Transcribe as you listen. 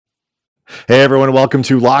Hey everyone, welcome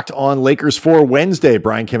to Locked On Lakers for Wednesday.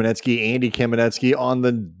 Brian Kamenetsky, Andy Kamenetsky. On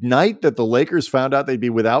the night that the Lakers found out they'd be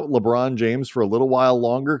without LeBron James for a little while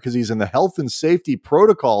longer because he's in the health and safety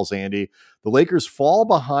protocols, Andy, the Lakers fall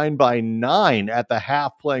behind by 9 at the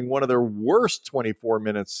half, playing one of their worst 24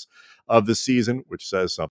 minutes of the season, which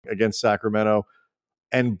says something, against Sacramento,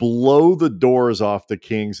 and blow the doors off the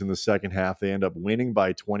Kings in the second half. They end up winning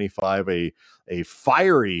by 25. A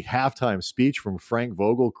fiery halftime speech from Frank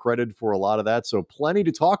Vogel, credited for a lot of that. So plenty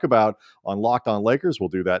to talk about on Locked On Lakers. We'll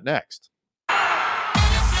do that next.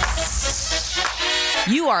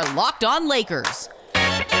 You are Locked On Lakers,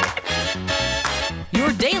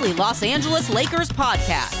 your daily Los Angeles Lakers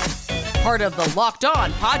podcast. Part of the Locked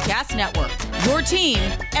On Podcast Network, your team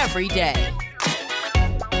every day.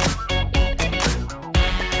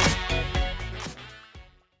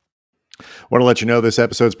 Want to let you know this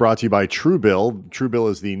episode is brought to you by Truebill. Truebill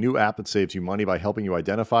is the new app that saves you money by helping you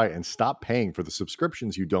identify and stop paying for the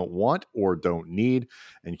subscriptions you don't want or don't need.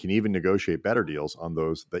 And you can even negotiate better deals on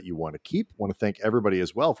those that you want to keep. Want to thank everybody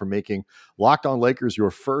as well for making Locked On Lakers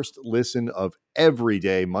your first listen of every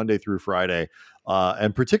day, Monday through Friday.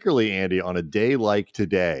 And particularly, Andy, on a day like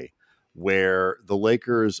today, where the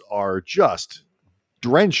Lakers are just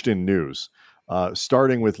drenched in news.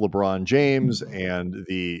 Starting with LeBron James and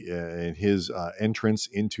his entrance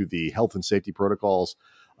into the health and safety protocols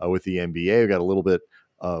with the NBA. We got a little bit,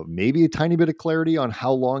 maybe a tiny bit of clarity on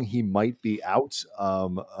how long he might be out,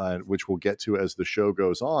 which we'll get to as the show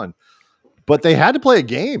goes on. But they had to play a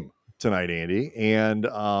game tonight, Andy, and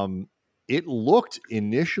it looked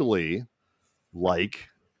initially like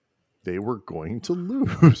they were going to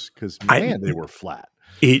lose because, they were flat.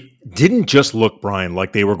 It didn't just look, Brian,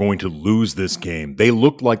 like they were going to lose this game. They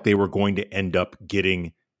looked like they were going to end up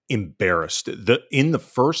getting embarrassed. In the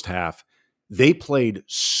first half, they played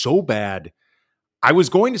so bad. I was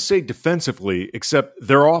going to say defensively, except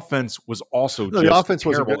their offense was also just the offense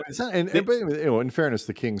terrible. Wasn't good. In fairness,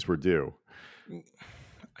 the Kings were due.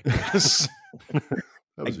 I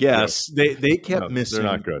guess they kept missing.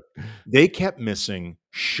 They're not good. They kept missing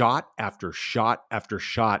shot after shot after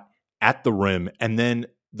shot at the rim. And then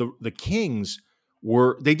the Kings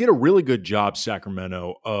they did a really good job,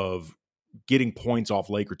 Sacramento, of getting points off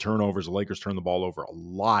Laker turnovers. The Lakers turned the ball over a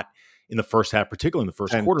lot in the first half, particularly in the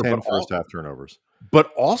first quarter. 10 first half turnovers.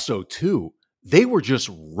 But also, too, they were just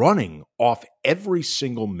running off every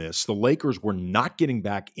single miss. The Lakers were not getting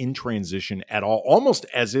back in transition at all, almost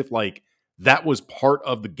as if that was part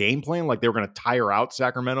of the game plan. Like they were going to tire out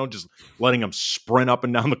Sacramento, just letting them sprint up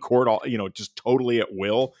and down the court, just totally at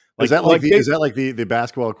will. Is that like the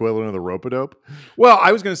basketball equivalent of the rope-a-dope? Well,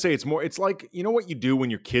 I was going to say it's like, you know what you do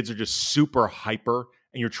when your kids are just super hyper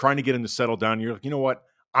and you're trying to get them to settle down. You're like, you know what?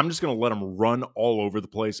 I'm just going to let them run all over the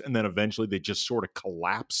place. And then eventually they just sort of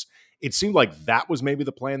collapse. It seemed like that was maybe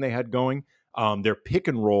the plan they had going. Their pick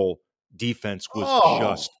and roll defense was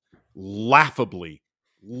just laughably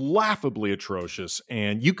atrocious.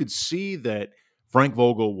 And you could see that Frank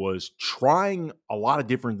Vogel was trying a lot of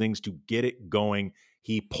different things to get it going.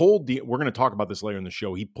 He pulled we're going to talk about this later in the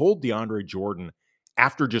show. He pulled DeAndre Jordan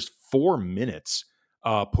after just 4 minutes,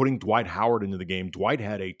 putting Dwight Howard into the game. Dwight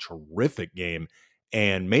had a terrific game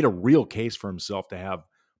and made a real case for himself to have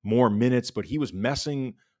more minutes, but he was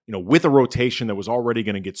messing, with a rotation that was already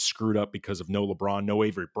going to get screwed up because of no LeBron, no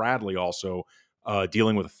Avery Bradley also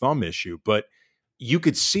dealing with a thumb issue. But you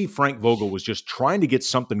could see Frank Vogel was just trying to get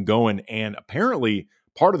something going. And apparently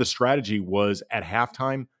part of the strategy was at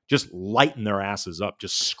halftime, just lighting their asses up,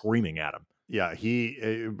 just screaming at them. Yeah,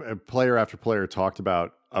 player after player talked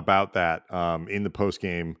about that in the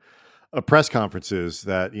post-game press conferences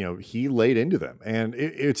that, he laid into them. And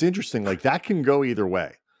it's interesting, like that can go either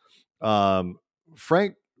way.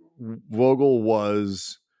 Frank Vogel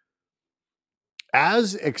was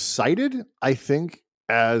as excited, I think,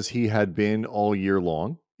 as he had been all year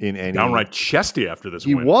long in any downright chesty after this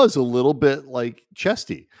win. He was a little bit like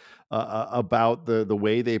chesty about the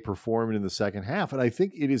way they performed in the second half. And I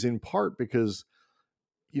think it is in part because,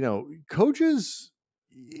 coaches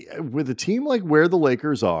with a team like where the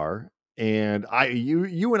Lakers are, and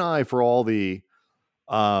you and I, for all the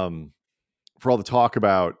talk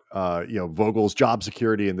about, Vogel's job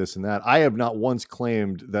security and this and that, I have not once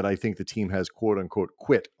claimed that I think the team has quote unquote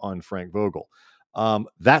quit on Frank Vogel.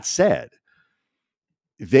 That said,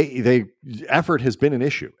 effort has been an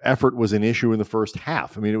issue. Effort was an issue in the first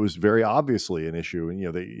half. I mean, it was very obviously an issue.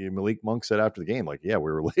 And, Malik Monk said after the game, like, yeah,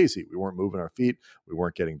 we were lazy. We weren't moving our feet. We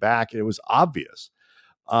weren't getting back. It was obvious.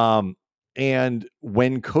 And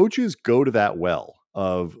when coaches go to that well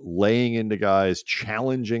of laying into guys,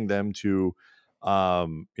 challenging them to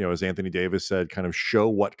As Anthony Davis said, kind of show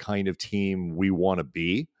what kind of team we want to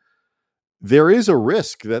be. There is a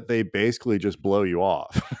risk that they basically just blow you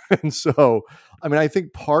off. And so, I mean, I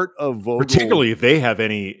think part of Vogel, particularly if they have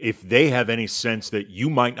any sense that you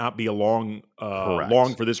might not be along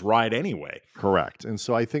long for this ride anyway. Correct. And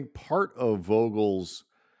so I think part of Vogel's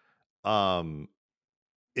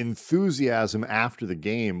enthusiasm after the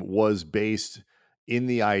game was based in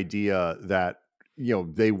the idea that,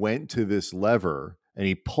 they went to this lever and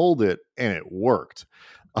he pulled it and it worked.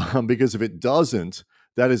 Because if it doesn't,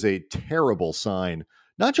 that is a terrible sign,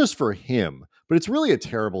 not just for him, but it's really a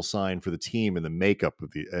terrible sign for the team and the makeup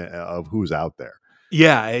of who's out there.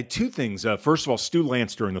 Yeah, two things. First of all, Stu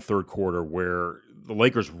Lance during the third quarter, where the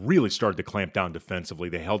Lakers really started to clamp down defensively.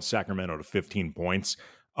 They held Sacramento to 15 points.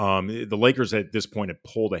 The Lakers at this point had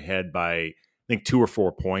pulled ahead by, I think, 2 or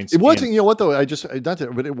 4 points. It wasn't,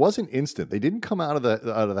 but it wasn't instant. They didn't come out of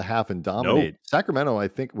the half and dominate. No. Sacramento, I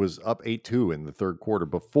think, was up 8-2 in the third quarter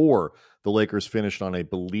before the Lakers finished on, I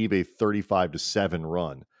believe, a 35-7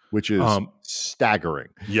 run, which is staggering.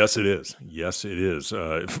 Yes, it is. Yes, it is.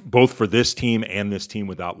 Both for this team and this team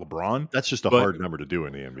without LeBron. That's just a hard number to do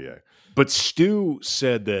in the NBA. But Stu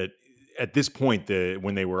said that at this point,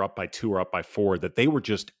 when they were up by 2 or up by 4, that they were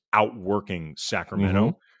just outworking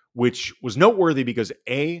Sacramento, which was noteworthy because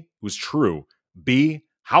A, it was true. B,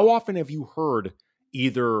 how often have you heard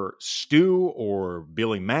either Stu or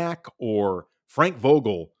Billy Mack or Frank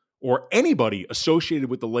Vogel or anybody associated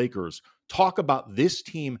with the Lakers talk about this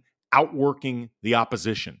team outworking the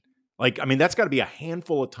opposition? Like, I mean, that's got to be a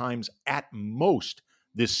handful of times at most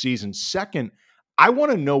this season. Second, I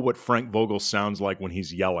want to know what Frank Vogel sounds like when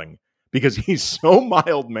he's yelling, because he's so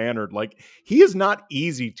mild-mannered. Like, he is not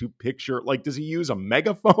easy to picture. Like, does he use a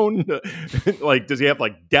megaphone? Like, does he have,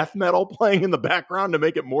 like, death metal playing in the background to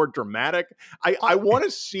make it more dramatic? I want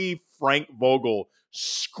to see Frank Vogel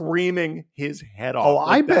screaming his head off. Oh,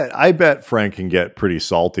 like I bet Frank can get pretty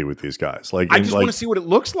salty with these guys. Like, I just want to see what it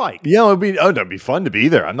looks like. Yeah, it'd be fun to be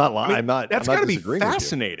there. I'm not lying. That's got to be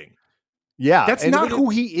fascinating. Yeah. That's not who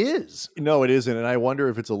he is. No, it isn't. And I wonder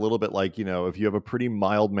if it's a little bit like, if you have a pretty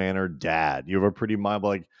mild-mannered dad, you have a pretty mild,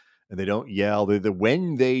 and they don't yell.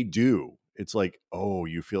 When they do, it's like, oh,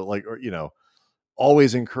 you feel like, or,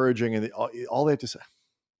 always encouraging. And all they have to say,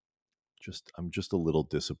 I'm just a little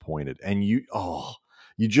disappointed. And you're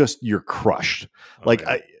crushed.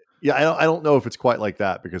 I don't know if it's quite like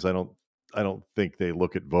that, because I don't think they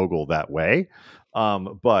look at Vogel that way.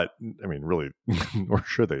 But I mean, really, nor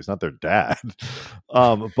should they. It's not their dad.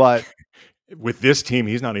 But with this team,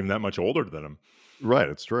 he's not even that much older than him. Right.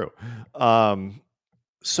 It's true.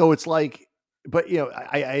 So it's like, but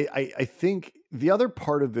I think the other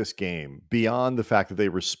part of this game, beyond the fact that they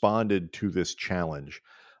responded to this challenge,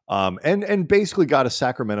 and basically got a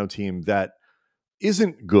Sacramento team that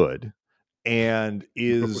isn't good and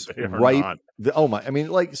is ripe. Our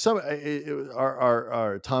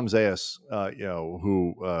Tom Zayas,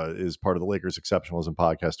 who is part of the Lakers Exceptionalism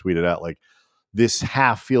podcast, tweeted out, like, this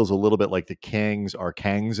half feels a little bit like the Kangs are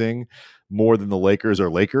Kangsing more than the Lakers are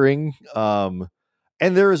Lakering. And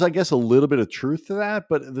there is, I guess, a little bit of truth to that,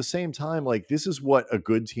 but at the same time, like, this is what a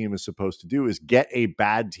good team is supposed to do, is get a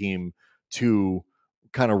bad team to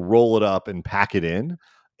kind of roll it up and pack it in.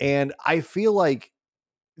 And I feel like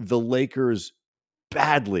the Lakers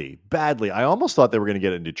badly, I almost thought they were going to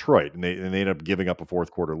get it in Detroit, and they ended up giving up a fourth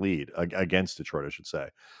quarter lead against Detroit, I should say.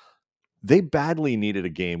 They badly needed a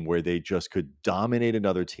game where they just could dominate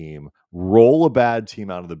another team, roll a bad team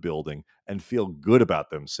out of the building, and feel good about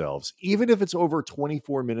themselves, even if it's over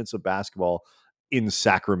 24 minutes of basketball in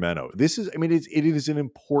Sacramento. It is an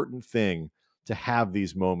important thing to have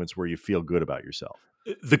these moments where you feel good about yourself.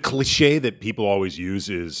 The cliche that people always use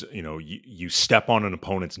is, you step on an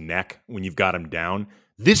opponent's neck when you've got him down.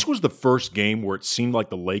 This was the first game where it seemed like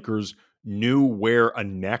the Lakers knew where a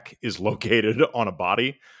neck is located on a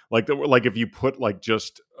body. Like if you put a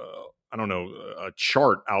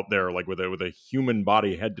chart out there, like with a human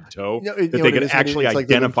body head to toe, they could actually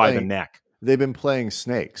identify the neck. They've been playing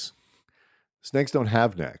snakes. Snakes don't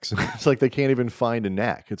have necks. It's like they can't even find a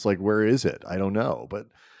neck. It's like, where is it? I don't know. But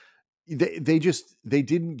they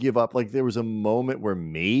didn't give up. Like, there was a moment where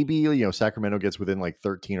maybe, Sacramento gets within like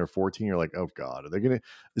 13 or 14. You're like, oh God,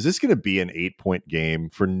 is this going to be an 8-point game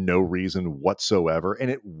for no reason whatsoever?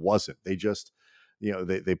 And it wasn't.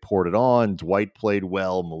 they poured it on. Dwight played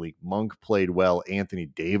well. Malik Monk played well. Anthony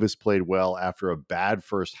Davis played well. After a bad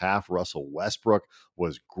first half, Russell Westbrook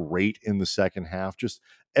was great in the second half. Just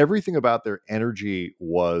everything about their energy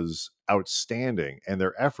was outstanding, and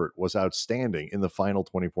their effort was outstanding in the final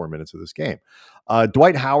 24 minutes of this game.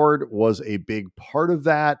 Dwight Howard was a big part of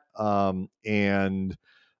that, and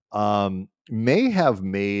may have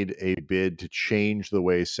made a bid to change the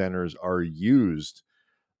way centers are used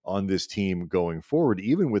on this team going forward,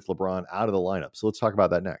 even with LeBron out of the lineup. So let's talk about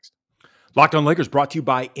that next. Locked On Lakers brought to you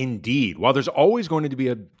by Indeed. While there's always going to be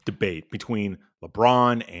a debate between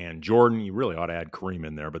LeBron and Jordan, you really ought to add Kareem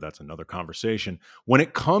in there, but that's another conversation. When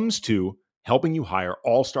it comes to helping you hire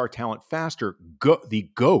all-star talent faster, the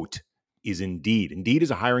GOAT is Indeed. Indeed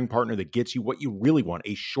is a hiring partner that gets you what you really want,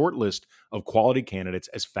 a short list of quality candidates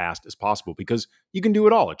as fast as possible, because you can do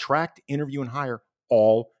it all. Attract, interview, and hire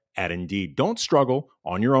all at Indeed. Don't struggle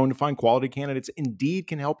on your own to find quality candidates. Indeed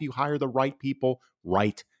can help you hire the right people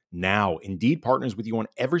right now. Indeed partners with you on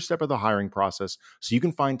every step of the hiring process so you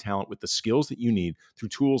can find talent with the skills that you need through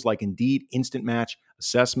tools like Indeed Instant Match,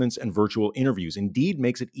 assessments, and virtual interviews. Indeed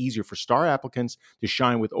makes it easier for star applicants to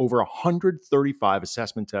shine with over 135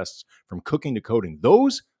 assessment tests from cooking to coding.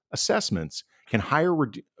 Those assessments can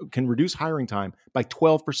reduce hiring time by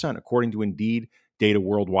 12%, according to Indeed data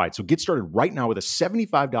worldwide. So get started right now with a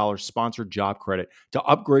 $75 sponsored job credit to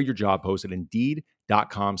upgrade your job post at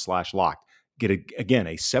Indeed.com/locked. Get again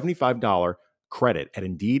a $75 credit at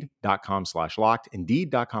Indeed.com/locked.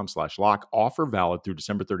 Indeed.com/locked. Offer valid through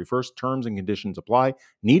December 31st. Terms and conditions apply.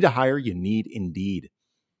 Need to hire? You need Indeed.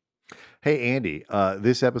 Hey, Andy,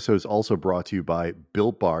 this episode is also brought to you by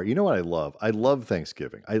Built Bar. You know what I love? I love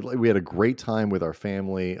Thanksgiving. We had a great time with our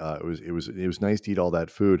family. It was nice to eat all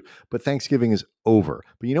that food, but Thanksgiving is over.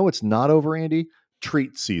 But you know what's not over, Andy?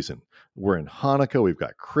 Treat season. We're in Hanukkah. We've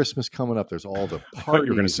got Christmas coming up. There's all the parties. I thought you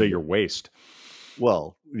were going to say your waist.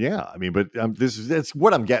 Well, yeah, I mean, but that's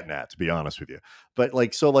what I'm getting at, to be honest with you. But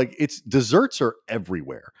it's desserts are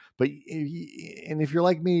everywhere. But and if you're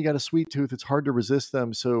like me, you got a sweet tooth, it's hard to resist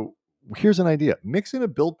them. So here's an idea: mix in a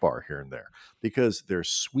Built Bar here and there, because they're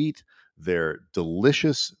sweet, they're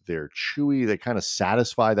delicious, they're chewy, they kind of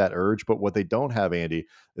satisfy that urge. But what they don't have, Andy,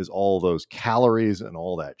 is all those calories and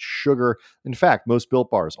all that sugar. In fact, most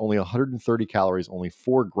Built Bars only 130 calories, only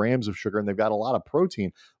 4 grams of sugar, and they've got a lot of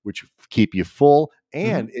protein, which keep you full.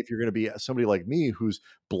 And if you're going to be somebody like me who's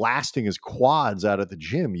blasting his quads out at the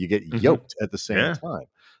gym, you get yoked at the same time.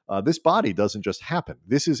 This body doesn't just happen.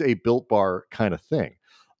 This is a Built Bar kind of thing.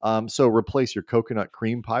 So replace your coconut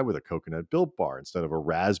cream pie with a coconut Built Bar. Instead of a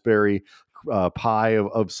raspberry pie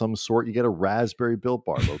of some sort, you get a raspberry Built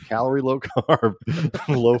Bar. Low calorie, low carb,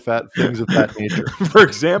 low fat, things of that nature. For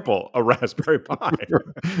example, a raspberry pie.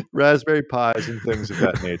 Raspberry pies and things of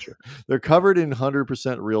that nature. They're covered in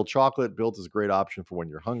 100% real chocolate. Built is a great option for when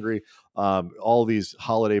you're hungry. All these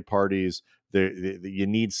holiday parties, you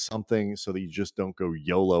need something so that you just don't go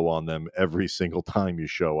YOLO on them every single time you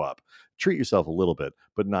show up. Treat yourself a little bit,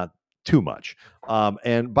 but not too much.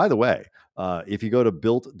 And by the way, if you go to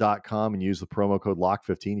built.com and use the promo code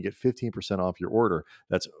LOCK15, you get 15% off your order.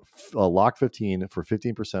 That's LOCK15 for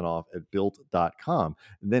 15% off at built.com.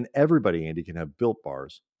 And then everybody, Andy, can have Built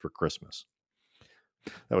Bars for Christmas.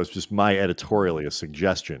 That was just my editorially a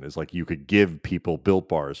suggestion, is like you could give people Built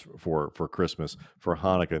Bars for Christmas, for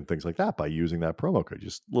Hanukkah and things like that by using that promo code.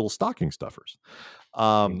 Just little stocking stuffers.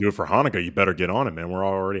 Do it for Hanukkah. You better get on it, man. We're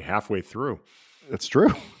already halfway through. That's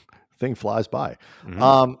true. Thing flies by.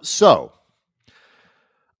 Frank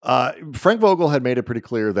Vogel had made it pretty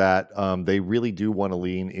clear that they really do want to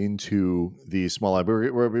lean into the small. We're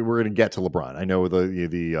going to get to LeBron. I know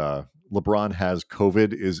the LeBron has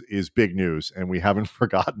COVID is big news, and we haven't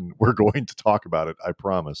forgotten. We're going to talk about it, I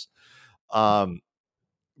promise.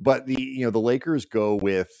 But the Lakers go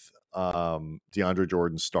with DeAndre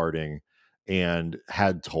Jordan starting, and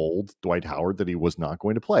had told Dwight Howard that he was not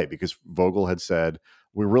going to play, because Vogel had said,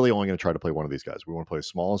 we're really only going to try to play one of these guys. We want to play as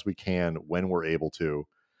small as we can when we're able to,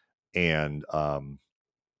 and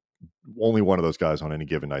only one of those guys on any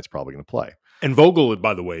given night is probably going to play. And Vogel,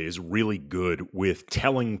 by the way, is really good with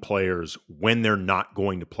telling players when they're not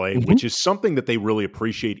going to play, which is something that they really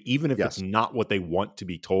appreciate, even if it's not what they want to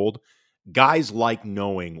be told. Guys like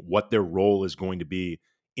knowing what their role is going to be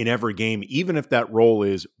in every game, even if that role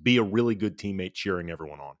is be a really good teammate cheering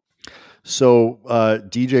everyone on. So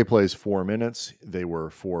DJ plays 4 minutes. They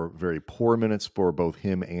were 4 very poor minutes for both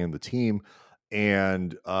him and the team.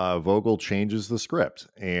 And Vogel changes the script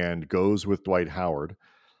and goes with Dwight Howard,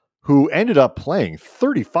 who ended up playing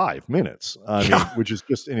 35 minutes, which is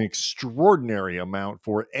just an extraordinary amount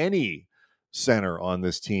for any center on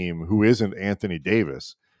this team who isn't Anthony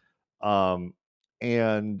Davis,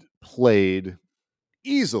 and played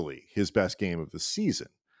easily his best game of the season.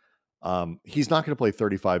 He's not going to play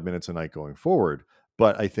 35 minutes a night going forward,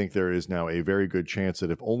 but I think there is now a very good chance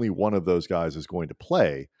that if only one of those guys is going to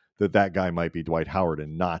play, that guy might be Dwight Howard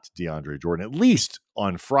and not DeAndre Jordan, at least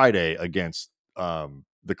on Friday against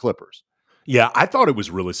the Clippers. Yeah, I thought it was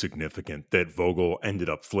really significant that Vogel ended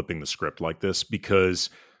up flipping the script like this because,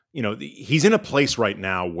 he's in a place right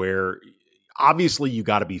now where obviously you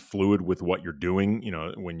got to be fluid with what you're doing.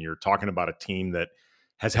 When you're talking about a team that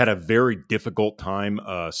has had a very difficult time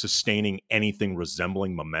sustaining anything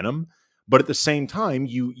resembling momentum. But at the same time,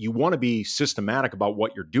 you want to be systematic about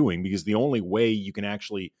what you're doing because the only way you can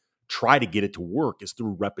actually try to get it to work is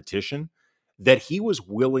through repetition. That he was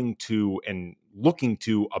willing to and looking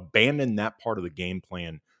to abandon that part of the game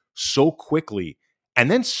plan so quickly and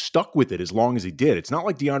then stuck with it as long as he did. It's not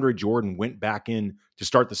like DeAndre Jordan went back in to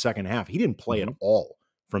start the second half. He didn't play at all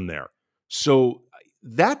from there. So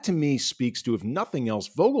that to me speaks to, if nothing else,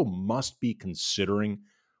 Vogel must be considering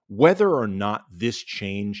whether or not this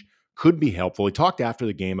change could be helpful. He talked after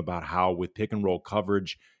the game about how with pick and roll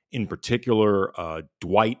coverage in particular,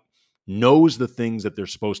 Dwight knows the things that they're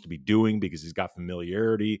supposed to be doing because he's got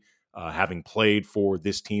familiarity, having played for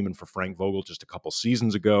this team and for Frank Vogel just a couple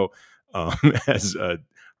seasons ago. As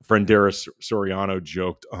friend Darius Soriano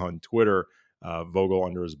joked on Twitter, Vogel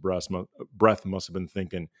under his breath must have been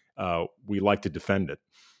thinking, we like to defend it.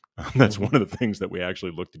 That's one of the things that we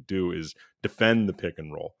actually look to do is defend the pick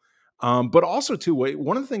and roll. But also, too,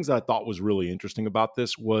 one of the things that I thought was really interesting about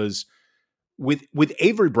this was with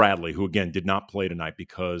Avery Bradley, who, again, did not play tonight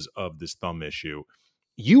because of this thumb issue.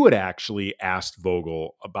 You had actually asked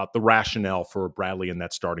Vogel about the rationale for Bradley in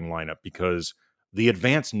that starting lineup because the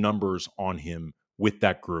advanced numbers on him with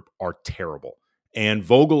that group are terrible. And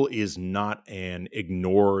Vogel is not an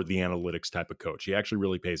ignore the analytics type of coach. He actually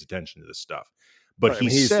really pays attention to this stuff. But right,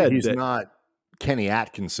 he's not Kenny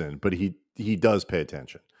Atkinson, but he does pay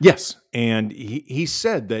attention. Yes. And he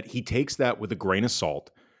said that he takes that with a grain of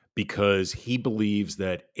salt because he believes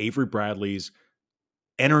that Avery Bradley's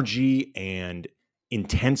energy and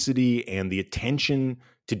intensity and the attention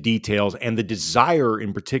to details and the desire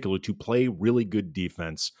in particular to play really good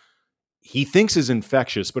defense, he thinks is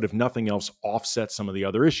infectious, but if nothing else, offsets some of the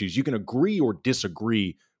other issues. You can agree or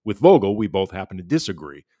disagree with Vogel. We both happen to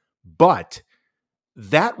disagree. But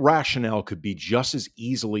that rationale could be just as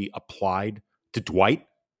easily applied to Dwight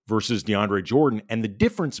versus DeAndre Jordan. And the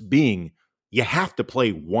difference being you have to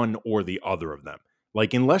play one or the other of them.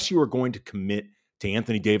 Like, unless you are going to commit to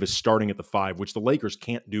Anthony Davis starting at the 5, which the Lakers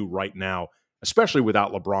can't do right now, especially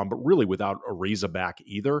without LeBron, but really without Ariza back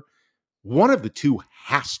either. One of the two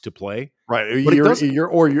has to play. Right.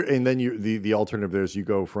 And then the alternative there is you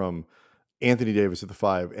go from Anthony Davis at the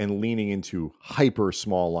 5 and leaning into hyper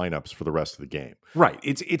small lineups for the rest of the game. Right.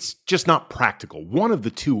 It's just not practical. One of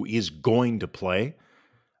the two is going to play.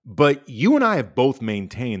 But you and I have both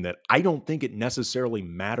maintained that I don't think it necessarily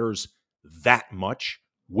matters that much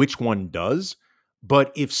which one does.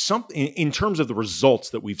 But if something, in terms of the results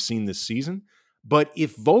that we've seen this season, but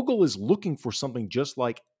if Vogel is looking for something just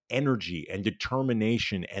like energy and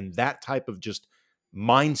determination and that type of just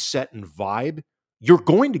mindset and vibe, you're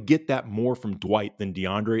going to get that more from Dwight than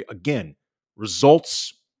DeAndre. Again,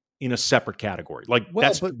 results in a separate category.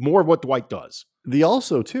 That's more of what Dwight does. The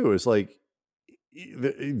also, too, is like,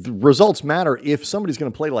 the results matter if somebody's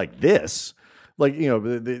going to play like this. Like,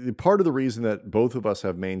 the part of the reason that both of us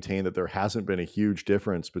have maintained that there hasn't been a huge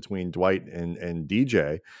difference between Dwight and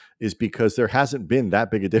DJ is because there hasn't been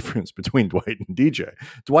that big a difference between Dwight and DJ.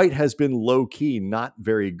 Dwight has been low key, not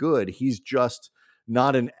very good. He's just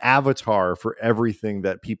not an avatar for everything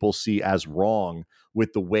that people see as wrong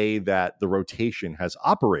with the way that the rotation has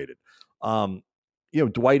operated.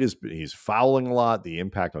 Dwight he's fouling a lot. The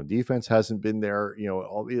impact on defense hasn't been there,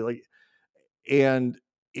 and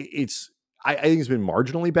I think he's been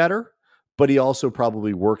marginally better, but he also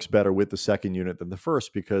probably works better with the second unit than the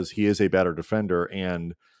first because he is a better defender.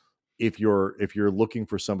 And if you're looking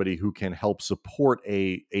for somebody who can help support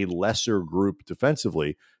a lesser group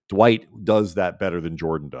defensively, Dwight does that better than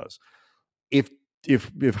Jordan does.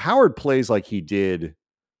 If Howard plays like he did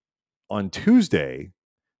on Tuesday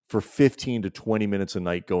for 15 to 20 minutes a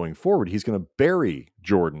night going forward, he's going to bury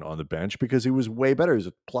Jordan on the bench because he was way better. He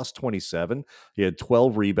was plus 27. He had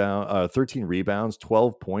 13 rebounds,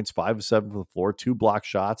 12 points, 5 of 7 from the floor, 2 block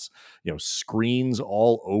shots, screens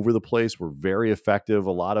all over the place were very effective.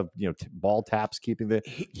 A lot of, ball taps keeping the,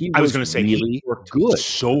 I was going to say, really he worked good.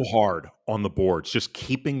 so hard on the boards, just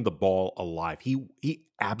keeping the ball alive. He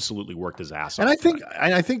absolutely worked his ass off. And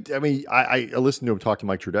I think, I mean, I listened to him talk to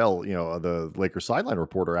Mike Trudell, the Lakers sideline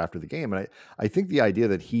reporter after the game. And I think the idea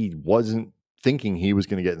that he wasn't thinking he was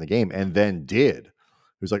going to get in the game and then did,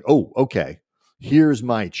 it was like, oh, okay, here's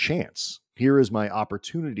my chance. Here is my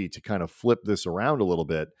opportunity to kind of flip this around a little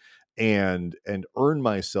bit and earn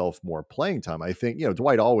myself more playing time. I think,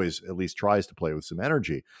 Dwight always at least tries to play with some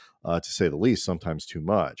energy, to say the least, sometimes too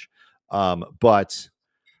much. But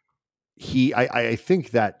I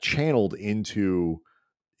think that channeled into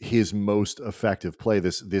his most effective play,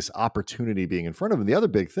 this opportunity being in front of him. The other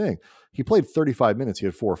big thing, he played 35 minutes. He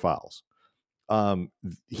had 4 fouls.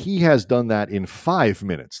 He has done that in 5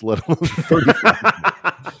 minutes, let alone 35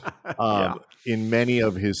 minutes. In many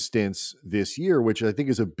of his stints this year, which I think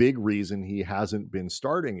is a big reason he hasn't been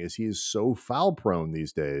starting, is he is so foul prone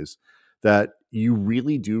these days that you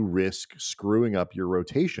really do risk screwing up your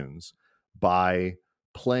rotations by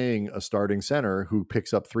playing a starting center who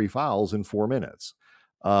picks up 3 fouls in 4 minutes.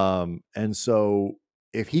 And so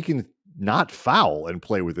if he can not foul and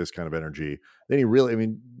play with this kind of energy,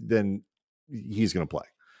 then then he's going to play.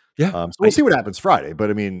 Yeah. So we'll see what happens Friday,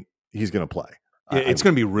 but I mean, he's going to play. Yeah, it's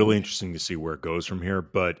going to be really interesting to see where it goes from here.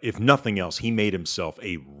 But if nothing else, he made himself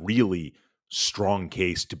a really strong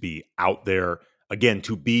case to be out there again,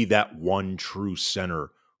 to be that one true center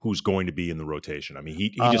who's going to be in the rotation. I mean,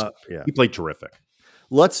 he played terrific.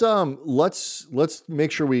 Let's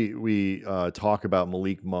make sure we talk about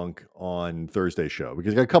Malik Monk on Thursday's show,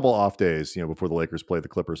 because he got a couple off days, before the Lakers play the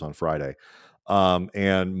Clippers on Friday.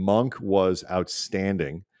 And Monk was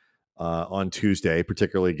outstanding on Tuesday,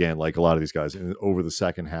 particularly, again, like a lot of these guys, over the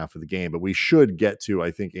second half of the game. But we should get to, I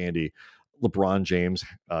think, Andy, LeBron James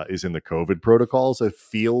is in the COVID protocols. It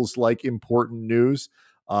feels like important news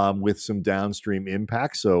with some downstream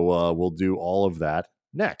impact. So we'll do all of that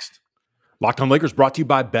next. Locked On Lakers brought to you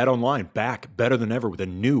by BetOnline. Back better than ever with a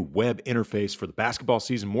new web interface for the basketball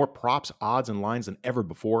season. More props, odds, and lines than ever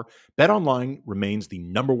before. BetOnline remains the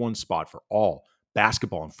 #1 spot for all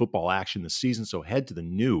basketball and football action this season. So head to the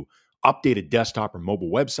new updated desktop or mobile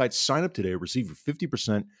website. Sign up today. Receive your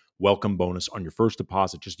 50% welcome bonus on your first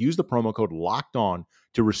deposit. Just use the promo code LOCKEDON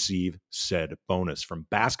to receive said bonus. From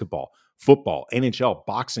basketball, football, NHL,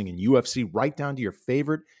 boxing, and UFC, right down to your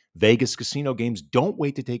favorite Vegas casino games. Don't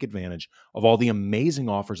wait to take advantage of all the amazing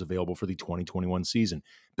offers available for the 2021 season.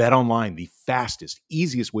 BetOnline, the fastest,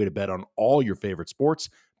 easiest way to bet on all your favorite sports.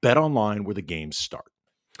 BetOnline, where the games start.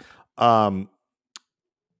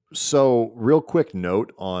 So real quick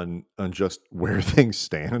note on just where things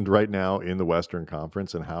stand right now in the Western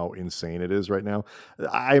Conference and how insane it is right now.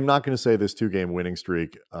 I'm not going to say this 2-game winning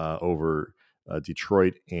streak over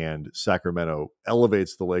Detroit and Sacramento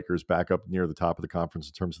elevates the Lakers back up near the top of the conference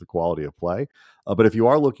in terms of the quality of play. But if you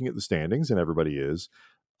are looking at the standings, and everybody is,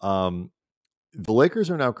 the Lakers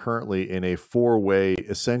are now currently in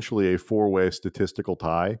essentially a four-way statistical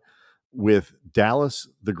tie with Dallas,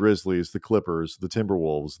 the Grizzlies, the Clippers, the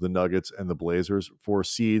Timberwolves, the Nuggets, and the Blazers for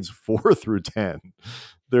seeds 4 through 10.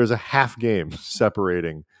 There's a half game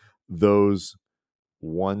separating those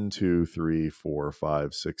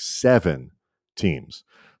 7 teams.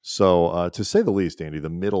 So to say the least, Andy, the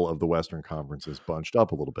middle of the Western Conference is bunched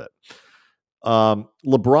up a little bit.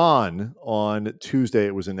 LeBron on Tuesday,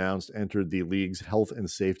 it was announced, entered the league's health and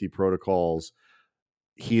safety protocols.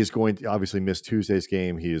 He is going to obviously miss Tuesday's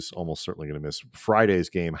game. He is almost certainly going to miss Friday's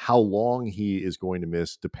game. How long he is going to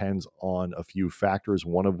miss depends on a few factors,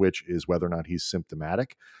 one of which is whether or not he's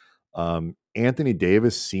symptomatic. Anthony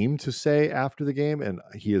Davis seemed to say after the game, and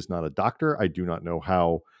he is not a doctor, I do not know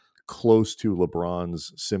how close to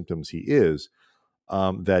LeBron's symptoms he is,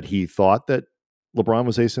 that he thought that LeBron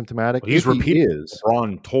was asymptomatic. Well, he's repeated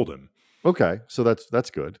LeBron told him. Okay, so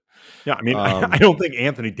that's good. Yeah, I mean, I don't think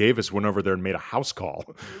Anthony Davis went over there and made a house call.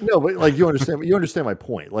 No, but like you understand my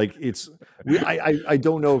point. Like I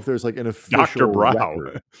don't know if there's like an official Dr. Brow.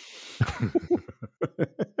 record.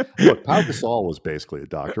 Look, Pau Gasol was basically a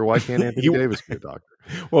doctor. Why can't Anthony Davis be a doctor?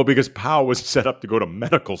 Well, because Pau was set up to go to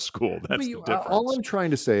medical school. That's the difference. All I'm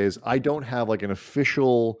trying to say is I don't have like an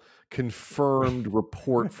official confirmed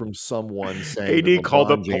report from someone saying AD called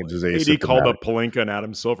up James is asymptomatic. AD called up Pelinka and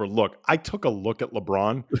Adam Silver. Look, I took a look at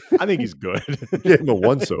LeBron. I think he's good. Gave him a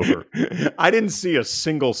once-over. I didn't see a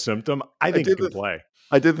single symptom. I think he can play.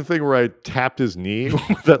 I did the thing where I tapped his knee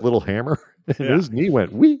with that little hammer, and his knee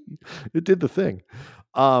went wee. It did the thing.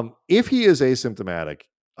 If he is asymptomatic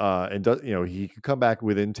and does, he could come back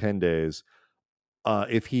within 10 days.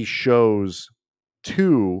 If he shows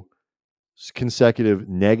 2 consecutive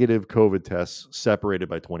negative COVID tests separated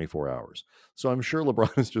by 24 hours. So I'm sure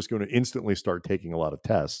LeBron is just going to instantly start taking a lot of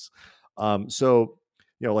tests. So,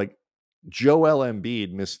 like Joel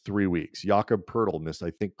Embiid missed 3 weeks. Jakob Poeltl missed,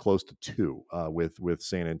 I think, close to 2 with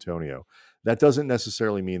San Antonio. That doesn't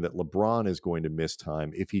necessarily mean that LeBron is going to miss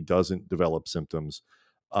time if he doesn't develop symptoms,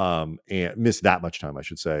 and miss that much time, I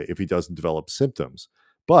should say, if he doesn't develop symptoms.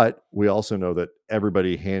 But we also know that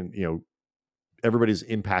everybody's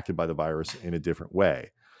impacted by the virus in a different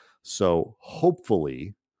way. So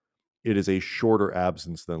hopefully it is a shorter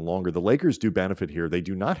absence than longer. The Lakers do benefit here. They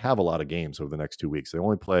do not have a lot of games over the next 2 weeks. They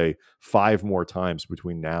only play 5 more times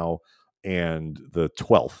between now and the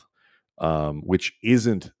 12th, which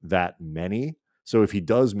isn't that many. So if he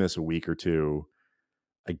does miss a week or two,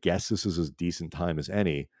 I guess this is as decent time as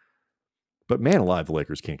any. But man alive, the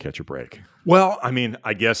Lakers can't catch a break. Well, I mean,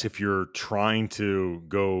 I guess if you're trying to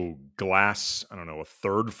go glass, I don't know, a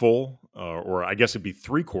third full, or I guess it'd be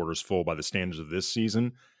 3/4 full by the standards of this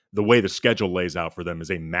season, the way the schedule lays out for them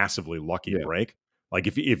is a massively lucky break. Like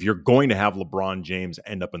if you're going to have LeBron James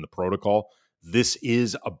end up in the protocol, this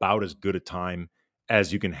is about as good a time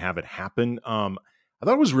as you can have it happen. I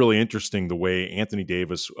thought it was really interesting the way Anthony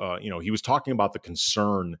Davis, he was talking about the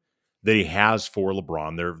concern that he has for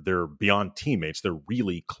LeBron. They're beyond teammates. They're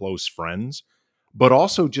really close friends, but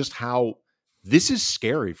also just how this is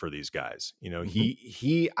scary for these guys.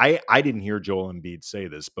 I didn't hear Joel Embiid say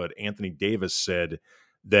this, but Anthony Davis said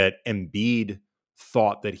that Embiid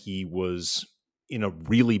thought that he was in a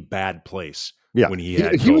really bad place when he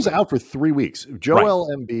had he was COVID. out for 3 weeks. Joel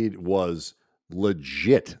Embiid was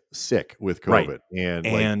legit sick with COVID,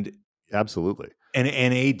 and absolutely. And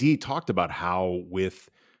AD talked about how with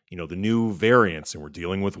the new variants, and we're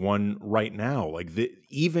dealing with one right now. Like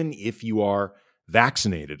even if you are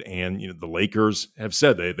vaccinated, and the Lakers have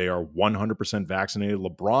said they are 100% vaccinated.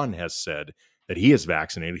 LeBron has said that he is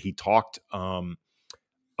vaccinated. He talked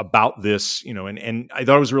about this, and I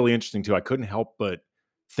thought it was really interesting too. I couldn't help but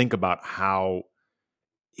think about how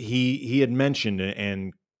he had mentioned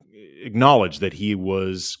and acknowledged that he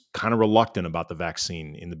was kind of reluctant about the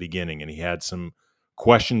vaccine in the beginning, and he had some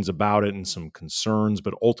questions about it and some concerns,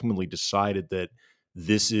 but ultimately decided that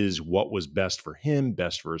this is what was best for him,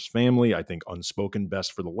 best for his family. I think unspoken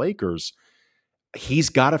best for the Lakers. He's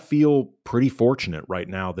got to feel pretty fortunate right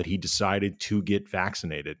now that he decided to get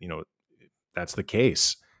vaccinated. That's the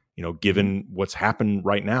case, given what's happened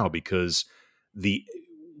right now, because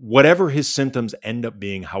whatever his symptoms end up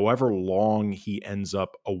being, however long he ends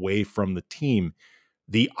up away from the team,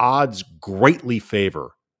 the odds greatly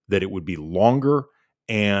favor that it would be longer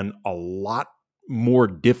and a lot more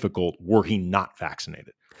difficult were he not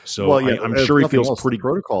vaccinated. So I'm sure he feels pretty. The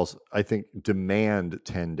protocols, I think, demand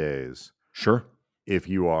 10 days. Sure. If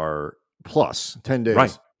you are plus 10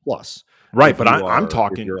 days plus. Right. But I'm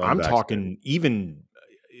talking even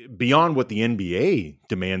beyond what the NBA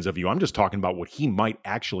demands of you. I'm just talking about what he might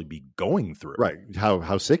actually be going through. Right.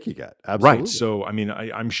 How sick you get. Absolutely. Right. So, I mean,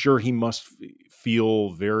 I'm sure he must feel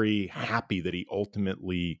very happy that he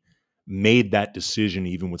ultimately made that decision,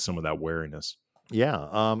 even with some of that wariness.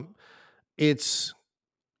 Yeah. It's,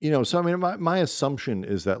 so I mean, my assumption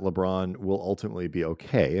is that LeBron will ultimately be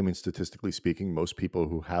okay. I mean, statistically speaking, most people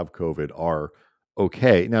who have COVID are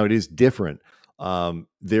okay. Now, it is different.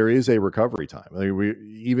 There is a recovery time. I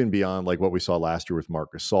mean, even beyond like what we saw last year with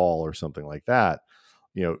Marc Gasol or something like that,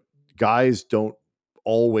 guys don't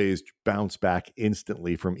always bounce back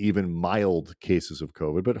instantly from even mild cases of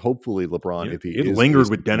COVID, but hopefully LeBron, if he lingered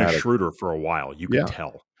with Dennis Schroeder for a while, you can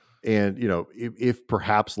tell. And, if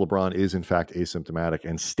perhaps LeBron is in fact asymptomatic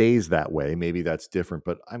and stays that way, maybe that's different.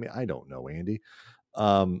 But I mean, I don't know, Andy.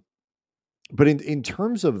 But in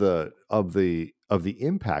terms of the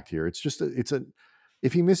impact here, it's just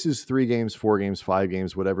if he misses 3 games, 4 games, 5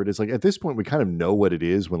 games, whatever it is, like at this point, we kind of know what it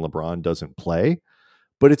is when LeBron doesn't play,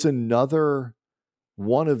 but it's another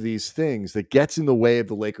one of these things that gets in the way of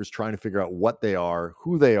the Lakers trying to figure out what they are,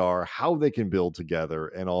 who they are, how they can build together,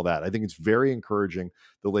 and all that. I think it's very encouraging.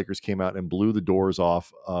 The Lakers came out and blew the doors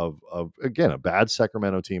off of again, a bad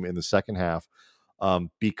Sacramento team in the second half,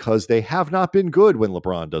 because they have not been good when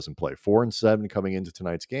LeBron doesn't play. 4-7 coming into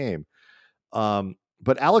tonight's game.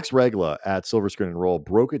 But Alex Regla at Silver Screen and Roll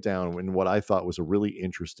broke it down in what I thought was a really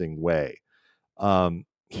interesting way.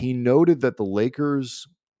 He noted that the Lakers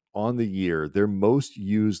on the year, their most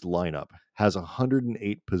used lineup has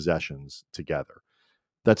 108 possessions together.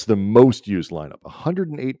 That's the most used lineup.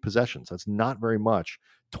 108 possessions. That's not very much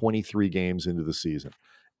 23 games into the season.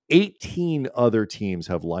 18 other teams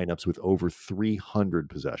have lineups with over 300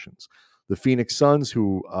 possessions. The Phoenix Suns,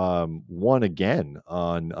 who won again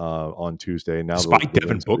on Tuesday, now despite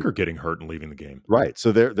Devin Booker getting hurt and leaving the game, right?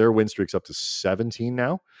 So their win streak's up to 17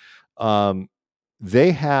 now.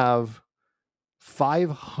 They have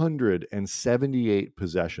 578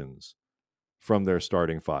 possessions from their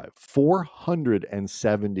starting five,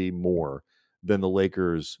 470 more than the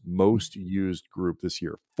Lakers' most used group this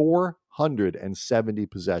year. 470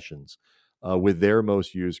 possessions with their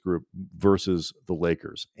most used group versus the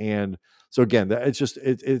Lakers. And so again,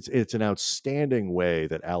 it's an outstanding way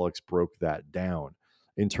that Alex broke that down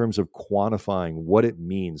in terms of quantifying what it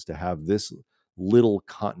means to have this little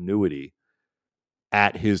continuity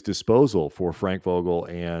at his disposal for Frank Vogel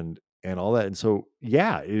and all that. And so,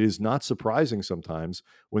 yeah, it is not surprising sometimes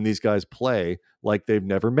when these guys play like they've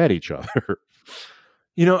never met each other.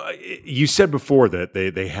 You said before that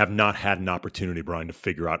they have not had an opportunity, Brian, to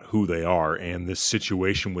figure out who they are. And this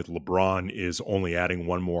situation with LeBron is only adding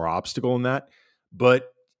one more obstacle in that.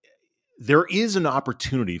 But there is an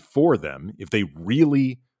opportunity for them if they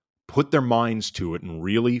really put their minds to it and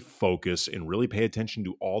really focus and really pay attention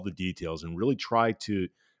to all the details and really try to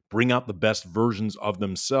bring out the best versions of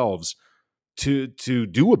themselves to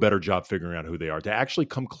do a better job figuring out who they are, to actually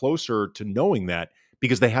come closer to knowing that,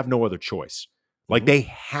 because they have no other choice. Like, they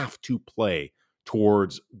have to play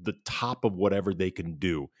towards the top of whatever they can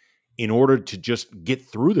do in order to just get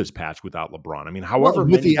through this patch without LeBron. I mean, however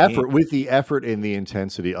with many the effort and the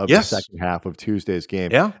intensity of the second half of Tuesday's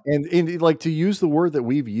game. Yeah. And like, to use the word that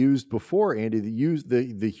we've used before, Andy,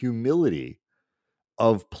 the humility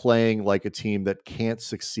of playing like a team that can't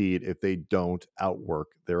succeed if they don't outwork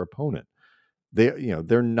their opponent.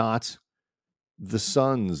 They're not the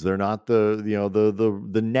Suns. They're not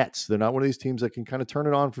the Nets. They're not one of these teams that can kind of turn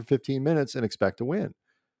it on for 15 minutes and expect to win.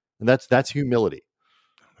 And that's humility.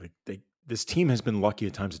 This team has been lucky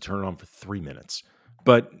at times to turn it on for 3 minutes.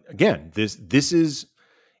 But again, it's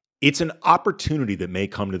an opportunity that may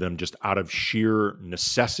come to them just out of sheer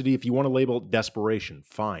necessity. If you want to label it desperation,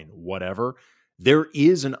 fine, whatever. There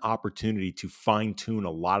is an opportunity to fine-tune a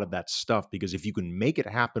lot of that stuff, because if you can make it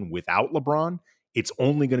happen without LeBron, it's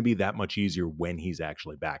only going to be that much easier when he's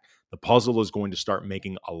actually back. The puzzle is going to start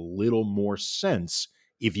making a little more sense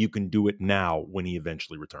if you can do it now when he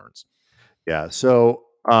eventually returns. Yeah. So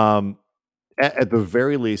at the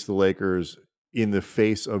very least, the Lakers, in the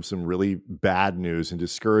face of some really bad news and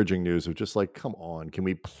discouraging news of just like, come on, can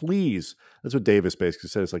we please? That's what Davis basically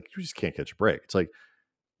said. It's like, you just can't catch a break. It's like,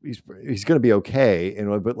 he's going to be okay,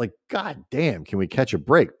 but like, god damn, can we catch a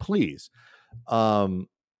break, please?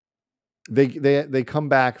 They come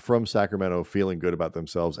back from Sacramento feeling good about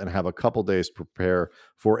themselves and have a couple days to prepare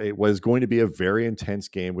for what is going to be a very intense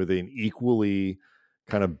game with an equally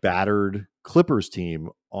kind of battered Clippers team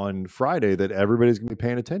on Friday that everybody's going to be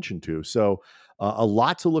paying attention to. So a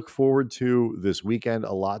lot to look forward to this weekend,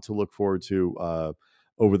 a lot to look forward to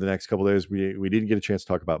over the next couple of days. We didn't get a chance to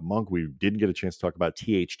talk about Monk. We didn't get a chance to talk about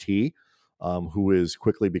THT, who is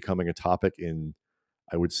quickly becoming a topic in,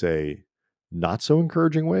 I would say, not so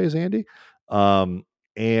encouraging ways, Andy.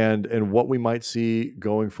 And what we might see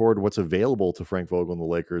going forward, what's available to Frank Vogel and the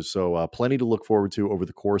Lakers. So plenty to look forward to over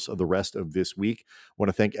the course of the rest of this week. I want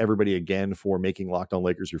to thank everybody again for making Locked On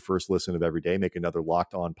Lakers your first listen of every day. Make another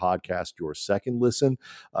Locked On podcast your second listen.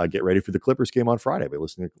 Get ready for the Clippers game on Friday by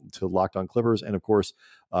listening to Locked On Clippers. And of course,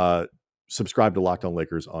 subscribe to Locked On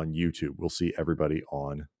Lakers on YouTube. We'll see everybody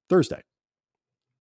on Thursday.